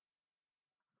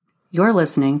You're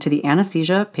listening to the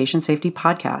Anesthesia Patient Safety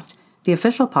Podcast, the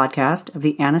official podcast of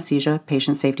the Anesthesia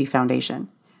Patient Safety Foundation.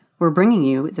 We're bringing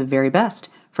you the very best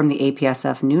from the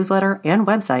APSF newsletter and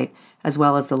website, as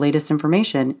well as the latest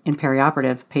information in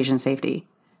perioperative patient safety.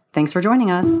 Thanks for joining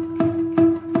us.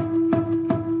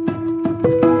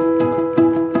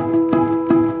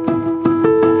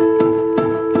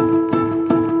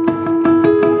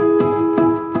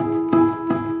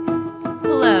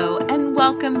 Hello, and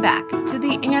welcome back to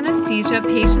the Anesthesia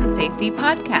Patient Safety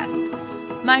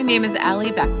Podcast. My name is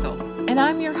Allie Bechtel, and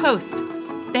I'm your host.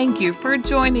 Thank you for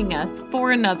joining us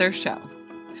for another show.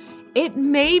 It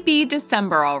may be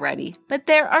December already, but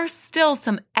there are still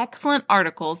some excellent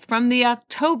articles from the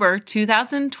October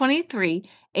 2023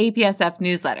 APSF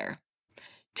newsletter.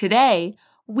 Today,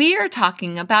 we are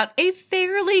talking about a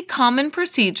fairly common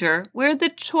procedure where the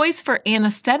choice for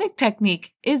anesthetic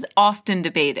technique is often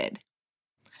debated.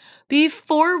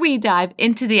 Before we dive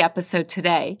into the episode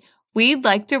today, we'd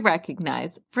like to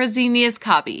recognize Fresenius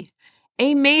Kabi,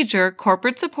 a major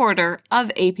corporate supporter of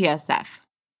APSF.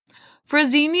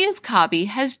 Fresenius Kabi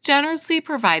has generously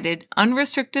provided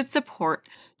unrestricted support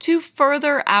to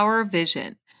further our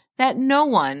vision that no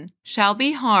one shall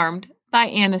be harmed by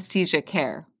anesthesia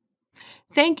care.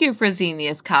 Thank you,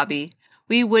 Fresenius Kabi.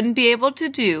 We wouldn't be able to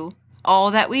do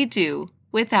all that we do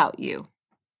without you.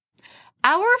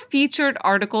 Our featured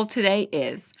article today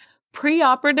is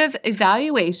Preoperative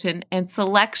Evaluation and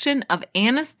Selection of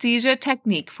Anesthesia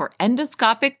Technique for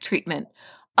Endoscopic Treatment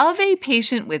of a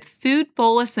Patient with Food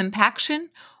Bolus Impaction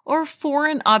or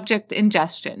Foreign Object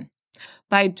Ingestion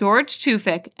by George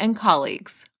Tufik and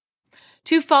colleagues.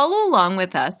 To follow along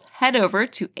with us, head over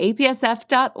to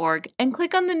apsf.org and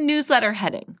click on the newsletter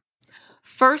heading.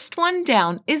 First one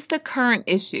down is the current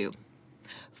issue.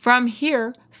 From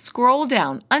here, scroll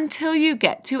down until you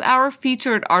get to our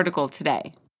featured article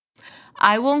today.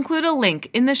 I will include a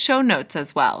link in the show notes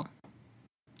as well.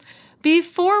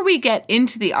 Before we get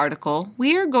into the article,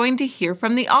 we are going to hear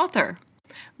from the author.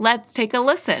 Let's take a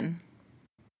listen.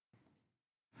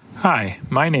 Hi,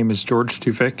 my name is George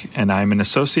Tufik, and I'm an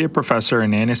associate professor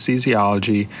in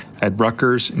anesthesiology at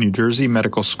Rutgers New Jersey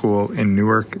Medical School in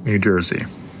Newark, New Jersey.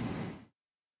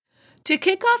 To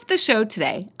kick off the show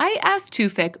today, I asked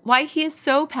Tufik why he is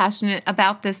so passionate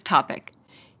about this topic.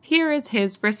 Here is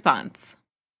his response.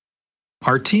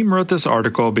 Our team wrote this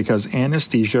article because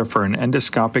anesthesia for an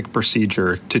endoscopic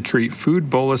procedure to treat food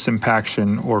bolus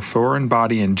impaction or foreign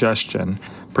body ingestion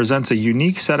presents a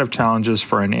unique set of challenges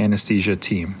for an anesthesia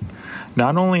team.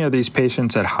 Not only are these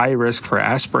patients at high risk for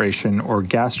aspiration or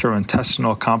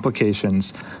gastrointestinal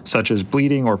complications such as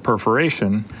bleeding or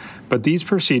perforation, but these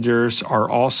procedures are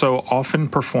also often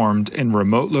performed in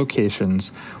remote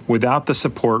locations without the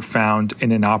support found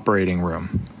in an operating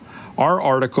room. Our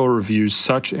article reviews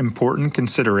such important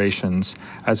considerations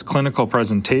as clinical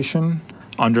presentation,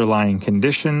 underlying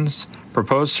conditions,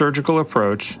 proposed surgical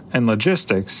approach, and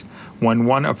logistics when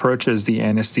one approaches the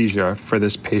anesthesia for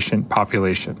this patient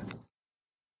population.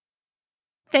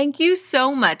 Thank you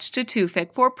so much to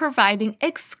Tufik for providing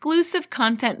exclusive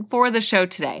content for the show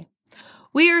today.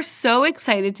 We are so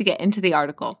excited to get into the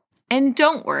article. And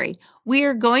don't worry, we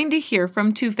are going to hear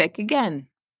from Tufik again.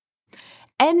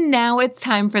 And now it's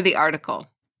time for the article.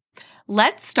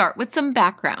 Let's start with some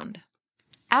background.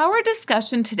 Our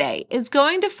discussion today is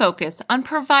going to focus on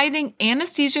providing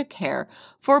anesthesia care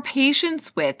for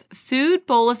patients with food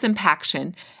bolus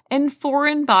impaction and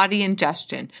foreign body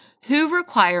ingestion who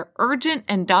require urgent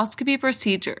endoscopy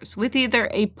procedures with either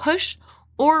a push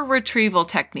or retrieval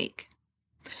technique.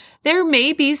 There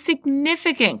may be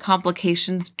significant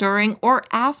complications during or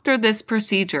after this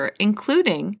procedure,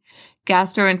 including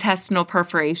gastrointestinal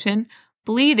perforation,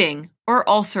 bleeding, or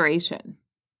ulceration.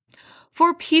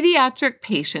 For pediatric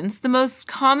patients, the most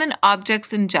common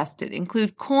objects ingested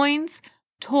include coins,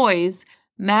 toys,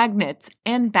 magnets,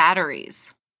 and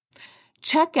batteries.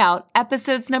 Check out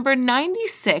episodes number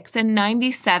 96 and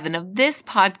 97 of this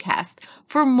podcast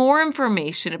for more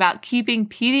information about keeping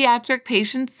pediatric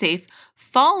patients safe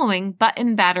following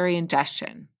button battery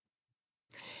ingestion.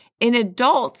 In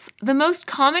adults, the most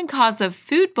common cause of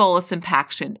food bolus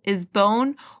impaction is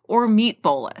bone or meat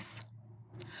bolus.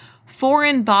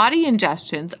 Foreign body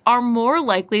ingestions are more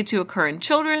likely to occur in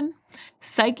children,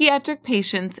 psychiatric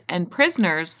patients, and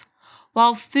prisoners,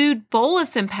 while food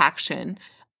bolus impaction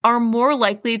are more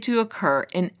likely to occur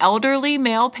in elderly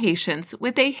male patients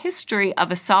with a history of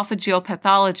esophageal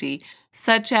pathology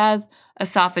such as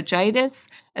esophagitis,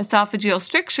 esophageal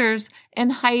strictures,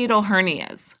 and hiatal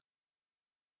hernias.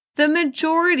 The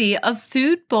majority of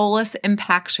food bolus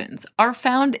impactions are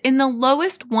found in the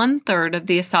lowest one-third of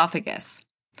the esophagus.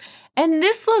 and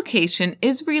this location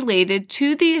is related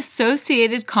to the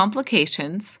associated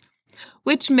complications,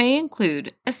 which may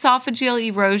include esophageal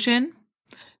erosion,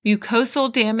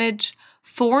 mucosal damage,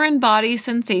 foreign body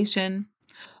sensation,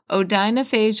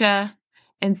 odynophagia,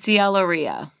 and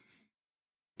sialorrhea.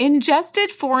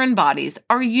 Ingested foreign bodies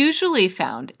are usually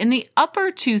found in the upper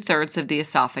 2/3 of the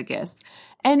esophagus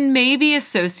and may be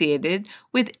associated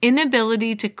with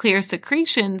inability to clear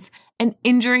secretions and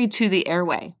injury to the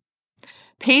airway.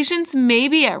 Patients may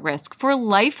be at risk for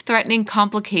life-threatening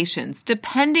complications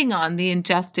depending on the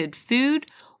ingested food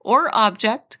or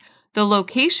object, the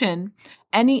location,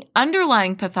 any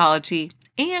underlying pathology,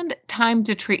 and time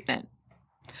to treatment.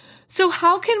 So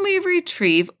how can we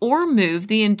retrieve or move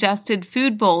the ingested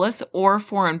food bolus or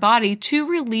foreign body to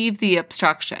relieve the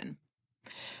obstruction?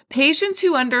 Patients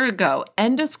who undergo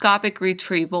endoscopic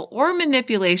retrieval or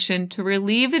manipulation to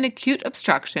relieve an acute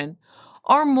obstruction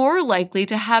are more likely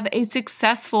to have a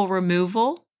successful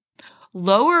removal,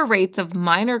 lower rates of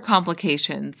minor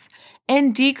complications,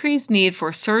 and decreased need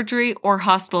for surgery or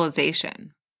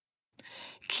hospitalization.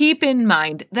 Keep in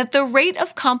mind that the rate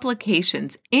of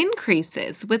complications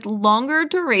increases with longer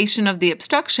duration of the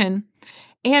obstruction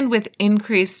and with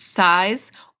increased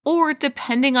size or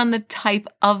depending on the type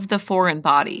of the foreign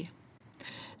body.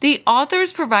 The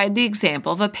authors provide the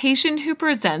example of a patient who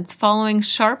presents following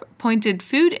sharp-pointed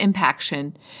food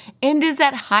impaction and is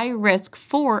at high risk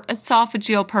for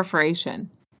esophageal perforation.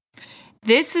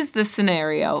 This is the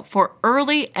scenario for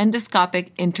early endoscopic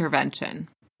intervention.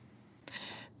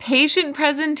 Patient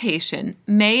presentation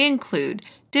may include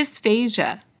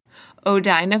dysphagia,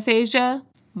 odynophagia,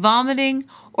 vomiting,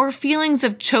 or feelings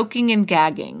of choking and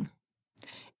gagging.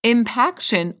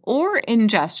 Impaction or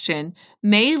ingestion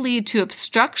may lead to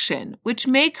obstruction, which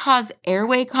may cause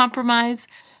airway compromise,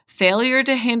 failure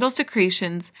to handle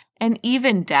secretions, and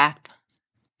even death.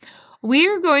 We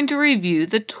are going to review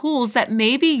the tools that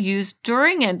may be used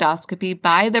during endoscopy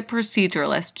by the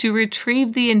proceduralist to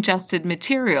retrieve the ingested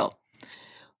material,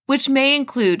 which may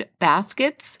include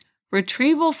baskets,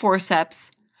 retrieval forceps,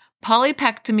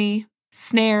 polypectomy,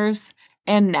 snares,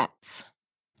 and nets.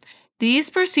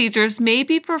 These procedures may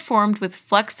be performed with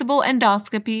flexible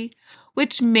endoscopy,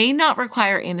 which may not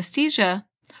require anesthesia,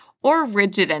 or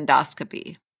rigid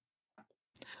endoscopy.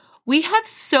 We have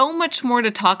so much more to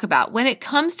talk about when it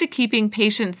comes to keeping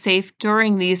patients safe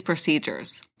during these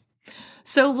procedures.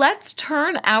 So let's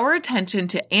turn our attention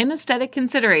to anesthetic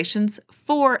considerations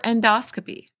for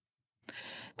endoscopy.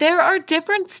 There are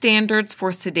different standards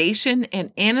for sedation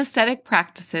and anesthetic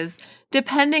practices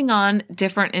depending on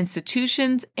different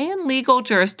institutions and legal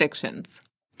jurisdictions.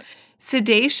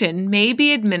 Sedation may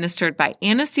be administered by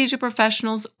anesthesia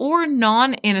professionals or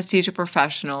non-anesthesia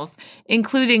professionals,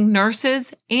 including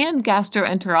nurses and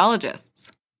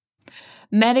gastroenterologists.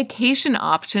 Medication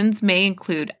options may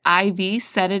include IV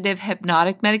sedative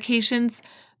hypnotic medications,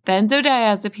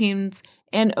 benzodiazepines,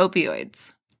 and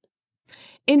opioids.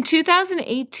 In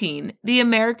 2018, the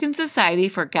American Society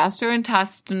for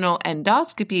Gastrointestinal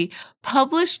Endoscopy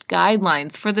published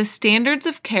guidelines for the standards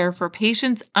of care for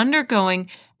patients undergoing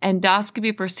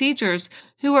endoscopy procedures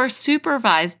who are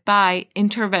supervised by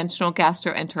interventional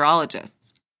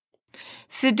gastroenterologists.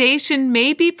 Sedation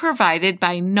may be provided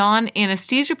by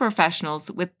non-anesthesia professionals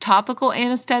with topical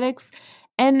anesthetics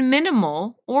and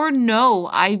minimal or no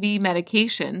IV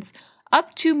medications,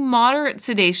 up to moderate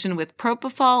sedation with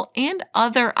propofol and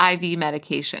other IV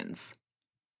medications.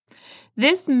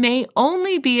 This may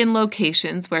only be in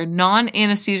locations where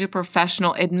non-anesthesia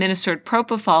professional administered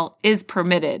propofol is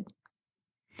permitted.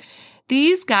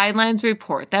 These guidelines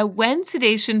report that when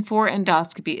sedation for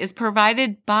endoscopy is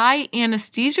provided by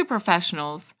anesthesia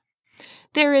professionals,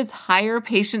 there is higher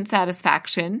patient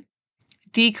satisfaction,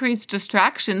 decreased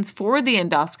distractions for the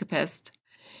endoscopist,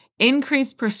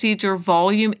 increased procedure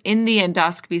volume in the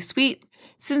endoscopy suite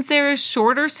since there is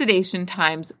shorter sedation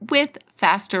times with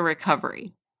faster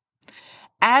recovery.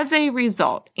 As a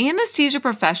result, anesthesia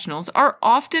professionals are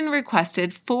often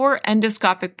requested for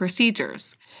endoscopic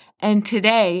procedures, and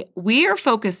today we are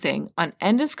focusing on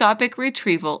endoscopic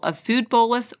retrieval of food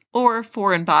bolus or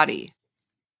foreign body.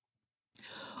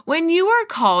 When you are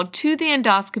called to the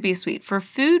endoscopy suite for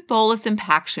food bolus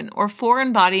impaction or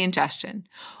foreign body ingestion,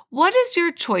 what is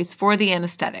your choice for the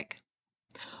anesthetic?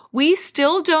 We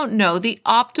still don't know the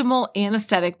optimal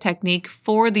anesthetic technique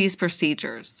for these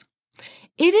procedures.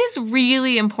 It is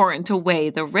really important to weigh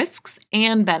the risks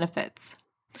and benefits.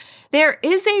 There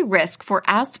is a risk for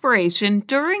aspiration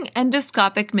during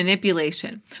endoscopic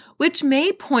manipulation, which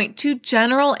may point to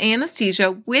general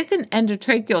anesthesia with an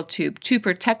endotracheal tube to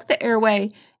protect the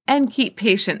airway and keep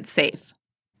patients safe.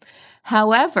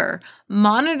 However,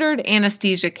 monitored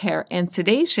anesthesia care and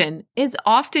sedation is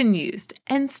often used,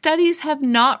 and studies have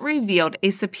not revealed a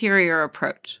superior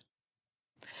approach.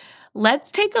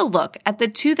 Let's take a look at the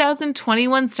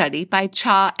 2021 study by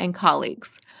Cha and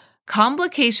colleagues,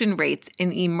 Complication Rates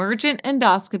in Emergent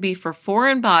Endoscopy for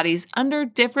Foreign Bodies Under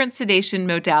Different Sedation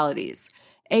Modalities,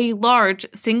 a large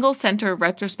single-center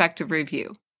retrospective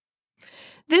review.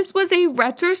 This was a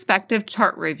retrospective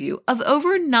chart review of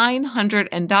over 900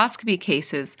 endoscopy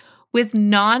cases with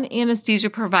non-anesthesia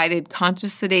provided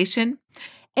conscious sedation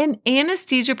and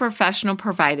anesthesia professional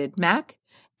provided MAC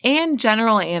and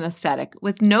general anesthetic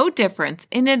with no difference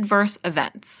in adverse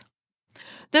events.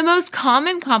 The most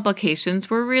common complications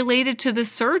were related to the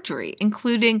surgery,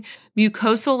 including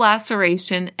mucosal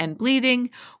laceration and bleeding,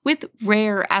 with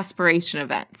rare aspiration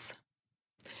events.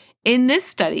 In this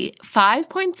study,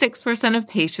 5.6% of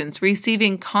patients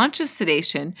receiving conscious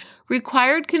sedation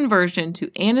required conversion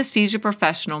to anesthesia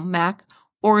professional MAC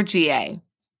or GA.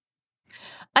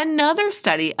 Another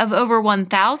study of over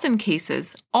 1,000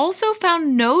 cases also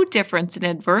found no difference in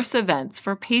adverse events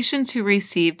for patients who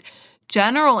received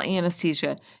general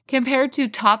anesthesia compared to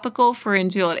topical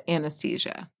pharyngeal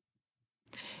anesthesia.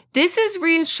 This is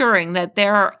reassuring that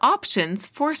there are options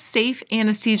for safe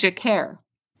anesthesia care,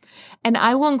 and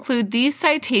I will include these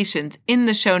citations in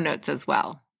the show notes as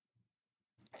well.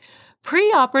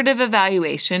 Preoperative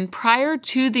evaluation prior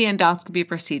to the endoscopy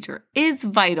procedure is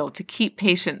vital to keep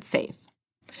patients safe.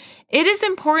 It is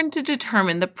important to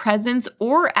determine the presence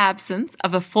or absence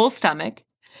of a full stomach,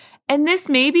 and this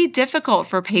may be difficult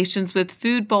for patients with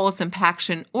food bolus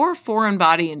impaction or foreign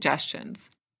body ingestions.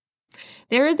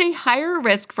 There is a higher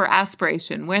risk for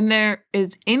aspiration when there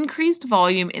is increased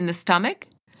volume in the stomach,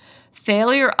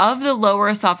 failure of the lower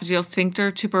esophageal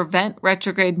sphincter to prevent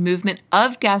retrograde movement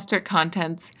of gastric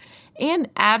contents, and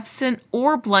absent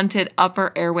or blunted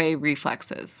upper airway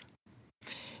reflexes.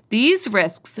 These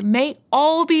risks may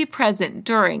all be present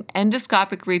during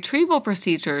endoscopic retrieval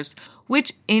procedures,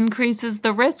 which increases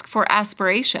the risk for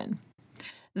aspiration.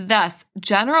 Thus,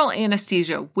 general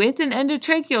anesthesia with an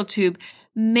endotracheal tube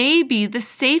may be the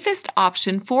safest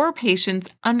option for patients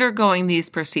undergoing these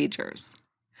procedures.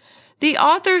 The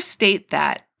authors state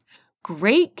that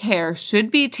great care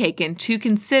should be taken to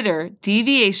consider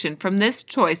deviation from this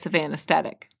choice of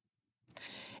anesthetic.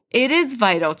 It is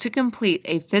vital to complete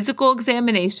a physical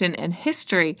examination and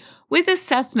history with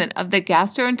assessment of the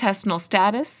gastrointestinal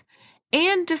status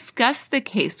and discuss the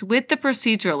case with the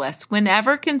proceduralist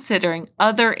whenever considering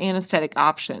other anesthetic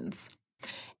options.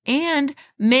 And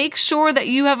make sure that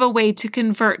you have a way to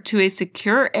convert to a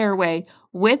secure airway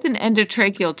with an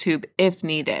endotracheal tube if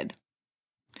needed.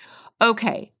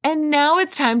 Okay, and now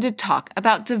it's time to talk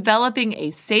about developing a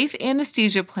safe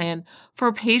anesthesia plan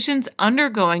for patients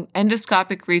undergoing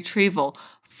endoscopic retrieval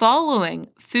following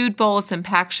food bolus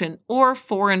impaction or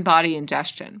foreign body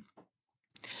ingestion.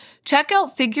 Check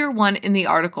out Figure 1 in the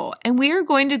article, and we are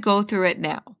going to go through it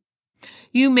now.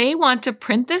 You may want to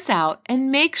print this out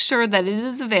and make sure that it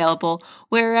is available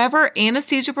wherever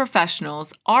anesthesia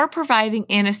professionals are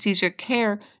providing anesthesia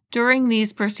care during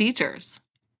these procedures.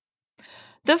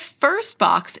 The first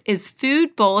box is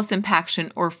food bolus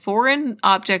impaction or foreign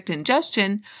object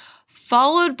ingestion,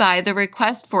 followed by the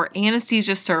request for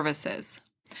anesthesia services.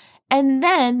 And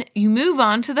then you move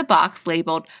on to the box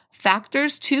labeled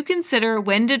Factors to Consider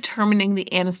When Determining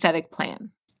the Anesthetic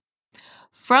Plan.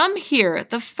 From here,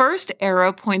 the first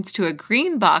arrow points to a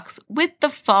green box with the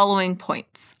following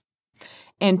points: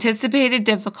 anticipated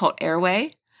difficult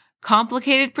airway,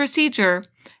 complicated procedure,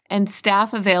 and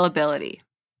staff availability.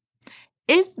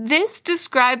 If this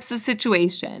describes the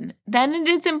situation, then it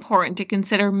is important to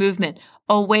consider movement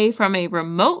away from a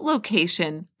remote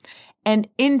location and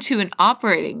into an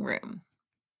operating room.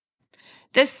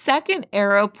 The second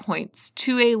arrow points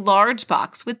to a large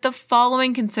box with the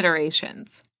following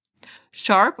considerations: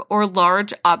 sharp or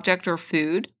large object or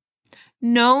food,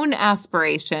 known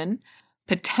aspiration,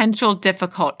 potential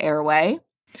difficult airway,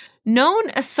 known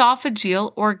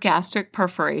esophageal or gastric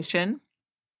perforation,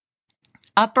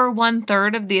 upper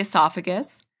 1/3 of the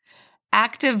esophagus,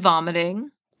 active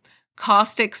vomiting,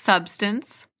 caustic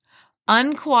substance,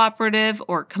 uncooperative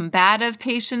or combative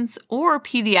patients or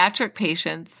pediatric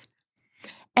patients,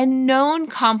 and known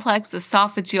complex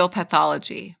esophageal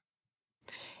pathology.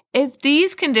 If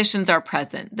these conditions are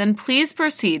present, then please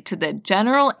proceed to the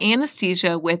general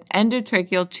anesthesia with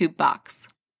endotracheal tube box.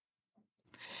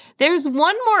 There's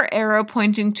one more arrow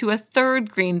pointing to a third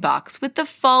green box with the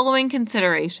following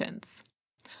considerations: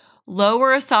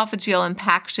 lower esophageal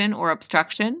impaction or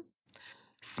obstruction,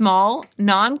 small,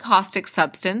 non-caustic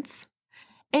substance,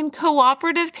 and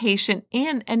cooperative patient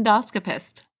and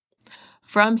endoscopist.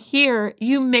 From here,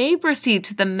 you may proceed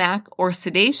to the MAC or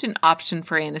sedation option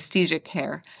for anesthesia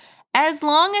care, as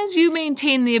long as you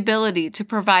maintain the ability to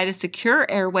provide a secure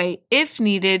airway if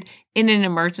needed in an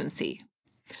emergency.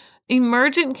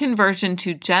 Emergent conversion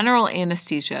to general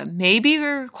anesthesia may be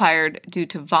required due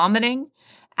to vomiting,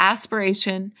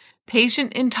 aspiration,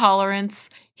 patient intolerance,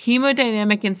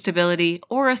 hemodynamic instability,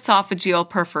 or esophageal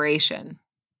perforation.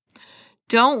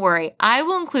 Don't worry, I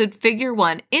will include Figure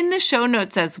 1 in the show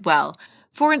notes as well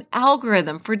for an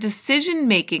algorithm for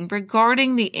decision-making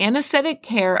regarding the anesthetic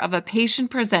care of a patient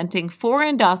presenting for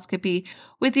endoscopy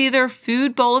with either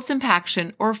food bolus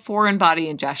impaction or foreign body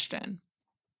ingestion.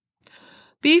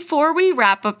 Before we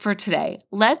wrap up for today,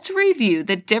 let's review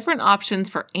the different options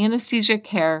for anesthesia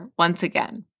care once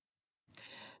again.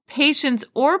 Patients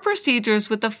or procedures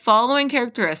with the following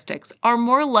characteristics are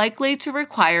more likely to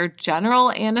require general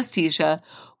anesthesia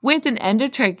with an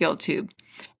endotracheal tube,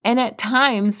 and at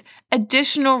times,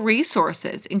 additional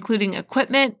resources, including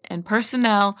equipment and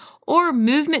personnel or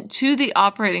movement to the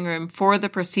operating room for the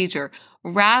procedure,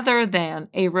 rather than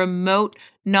a remote,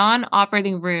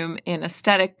 non-operating room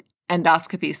anesthetic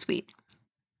endoscopy suite.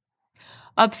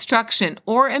 Obstruction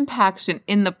or impaction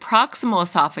in the proximal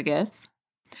esophagus,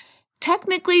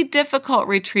 technically difficult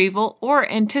retrieval or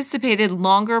anticipated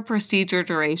longer procedure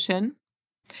duration,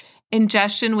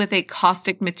 ingestion with a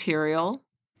caustic material,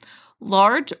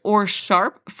 large or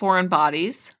sharp foreign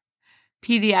bodies,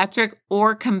 pediatric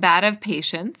or combative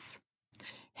patients,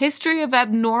 history of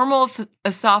abnormal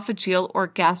esophageal or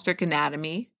gastric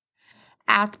anatomy,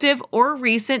 active or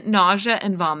recent nausea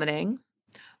and vomiting,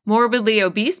 morbidly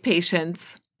obese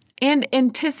patients, and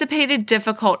anticipated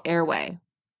difficult airway.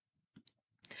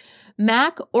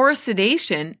 MAC or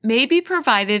sedation may be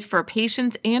provided for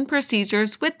patients and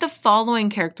procedures with the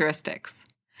following characteristics: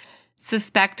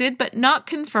 suspected but not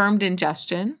confirmed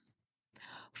ingestion,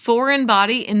 foreign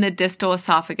body in the distal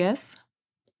esophagus,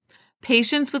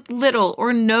 patients with little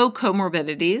or no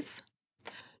comorbidities,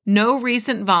 no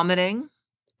recent vomiting,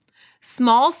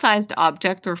 small-sized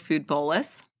object or food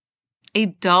bolus, a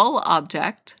dull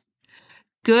object,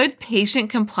 good patient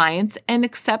compliance and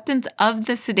acceptance of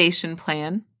the sedation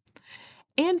plan,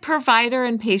 and provider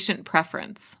and patient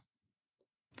preference.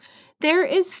 There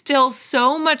is still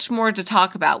so much more to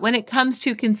talk about when it comes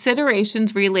to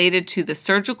considerations related to the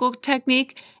surgical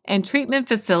technique and treatment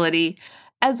facility,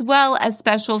 as well as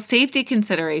special safety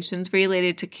considerations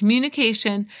related to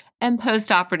communication and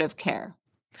postoperative care.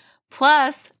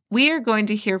 Plus, we are going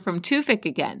to hear from Tufik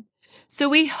again, so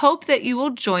we hope that you will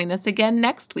join us again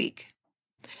next week.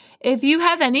 If you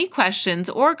have any questions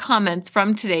or comments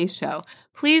from today's show,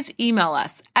 please email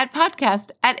us at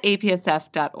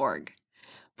podcast@apsf.org.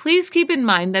 Please keep in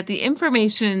mind that the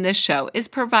information in this show is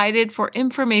provided for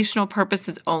informational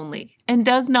purposes only and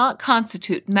does not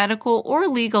constitute medical or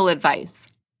legal advice.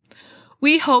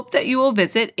 We hope that you will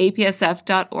visit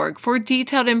apsf.org for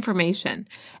detailed information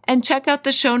and check out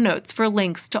the show notes for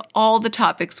links to all the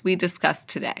topics we discussed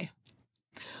today.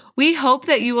 We hope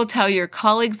that you will tell your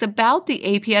colleagues about the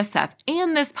APSF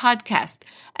and this podcast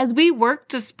as we work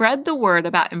to spread the word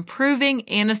about improving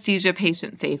anesthesia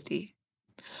patient safety.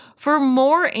 For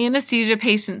more anesthesia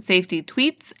patient safety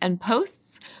tweets and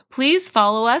posts, please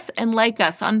follow us and like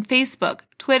us on Facebook,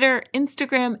 Twitter,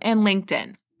 Instagram, and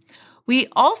LinkedIn. We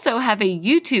also have a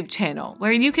YouTube channel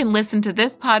where you can listen to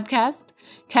this podcast,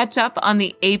 catch up on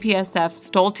the APSF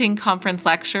Stolting Conference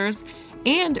lectures,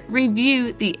 and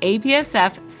review the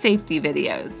APSF safety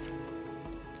videos.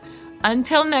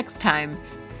 Until next time,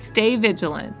 stay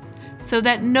vigilant so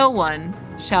that no one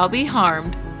shall be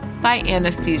harmed by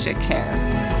anesthesia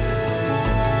care.